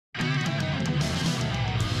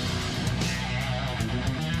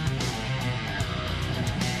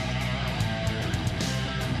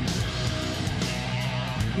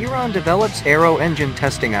Iran develops Aero engine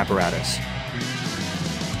testing apparatus.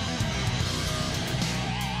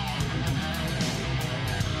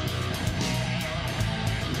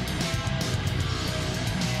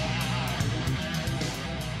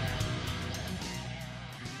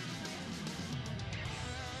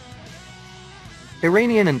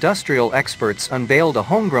 Iranian industrial experts unveiled a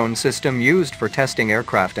homegrown system used for testing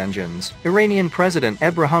aircraft engines. Iranian President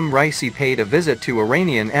Ebrahim Raisi paid a visit to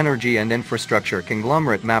Iranian energy and infrastructure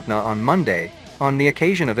conglomerate MAPNA on Monday, on the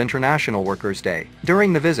occasion of International Workers' Day.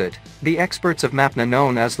 During the visit, the experts of MAPNA,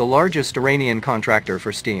 known as the largest Iranian contractor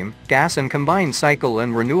for steam, gas and combined cycle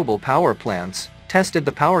and renewable power plants, tested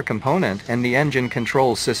the power component and the engine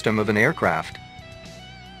control system of an aircraft.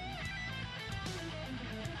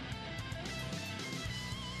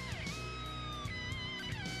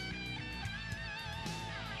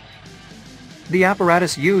 The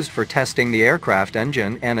apparatus used for testing the aircraft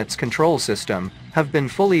engine and its control system have been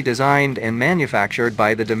fully designed and manufactured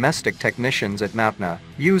by the domestic technicians at MAPNA,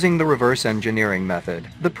 using the reverse engineering method.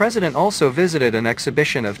 The president also visited an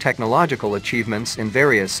exhibition of technological achievements in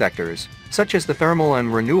various sectors, such as the thermal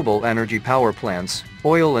and renewable energy power plants,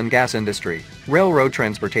 oil and gas industry, railroad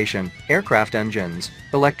transportation, aircraft engines,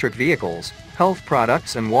 electric vehicles, health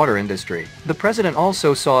products and water industry. The president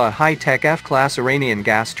also saw a high-tech F-class Iranian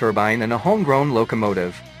gas turbine and a homegrown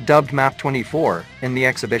locomotive, dubbed MAP-24, in the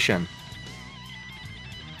exhibition.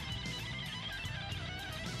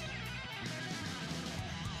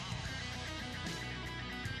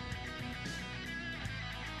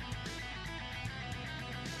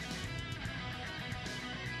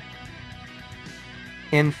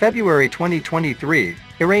 In February 2023,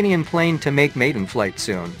 Iranian plane to make maiden flight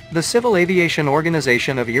soon. The Civil Aviation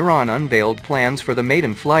Organization of Iran unveiled plans for the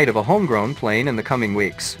maiden flight of a homegrown plane in the coming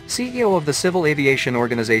weeks. CEO of the Civil Aviation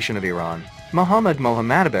Organization of Iran,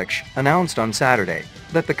 Mohammadabeksh, announced on Saturday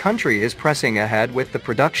that the country is pressing ahead with the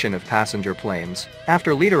production of passenger planes,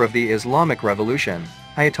 after leader of the Islamic Revolution,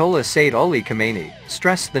 Ayatollah Sayyid Ali Khamenei,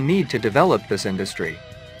 stressed the need to develop this industry.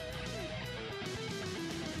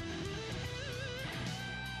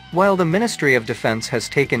 While the Ministry of Defense has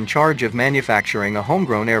taken charge of manufacturing a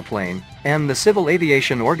homegrown airplane, and the Civil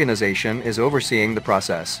Aviation Organization is overseeing the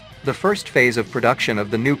process, the first phase of production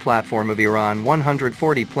of the new platform of Iran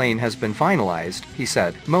 140 plane has been finalized, he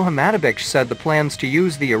said. Mohammadabeksh said the plans to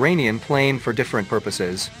use the Iranian plane for different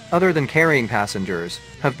purposes, other than carrying passengers,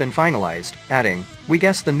 have been finalized, adding, "We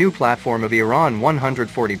guess the new platform of Iran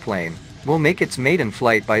 140 plane will make its maiden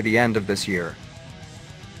flight by the end of this year."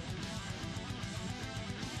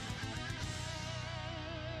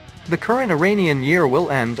 The current Iranian year will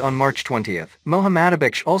end on March 20th.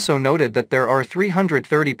 Mohammadabeksh also noted that there are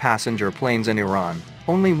 330 passenger planes in Iran,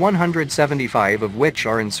 only 175 of which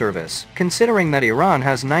are in service. Considering that Iran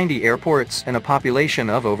has 90 airports and a population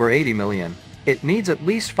of over 80 million, it needs at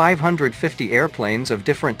least 550 airplanes of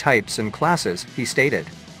different types and classes, he stated.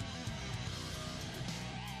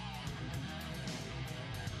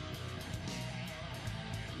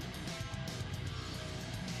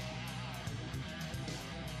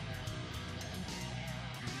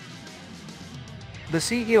 The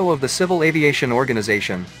CEO of the Civil Aviation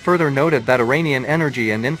Organization further noted that Iranian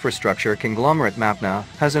energy and infrastructure conglomerate MAPNA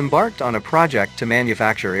has embarked on a project to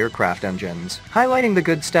manufacture aircraft engines. Highlighting the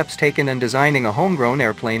good steps taken in designing a homegrown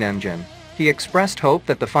airplane engine, he expressed hope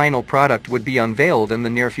that the final product would be unveiled in the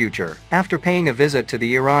near future. After paying a visit to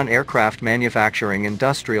the Iran Aircraft Manufacturing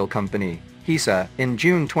Industrial Company, HISA, in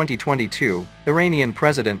June 2022, Iranian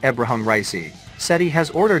President Ebrahim Raisi said he has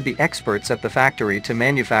ordered the experts at the factory to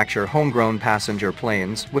manufacture homegrown passenger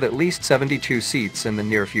planes with at least 72 seats in the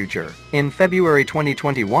near future. In February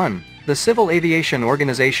 2021, the Civil Aviation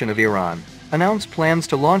Organization of Iran announced plans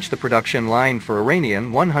to launch the production line for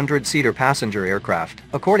Iranian 100-seater passenger aircraft.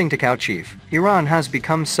 According to COW chief, Iran has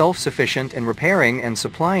become self-sufficient in repairing and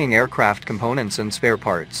supplying aircraft components and spare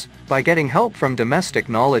parts by getting help from domestic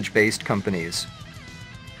knowledge-based companies.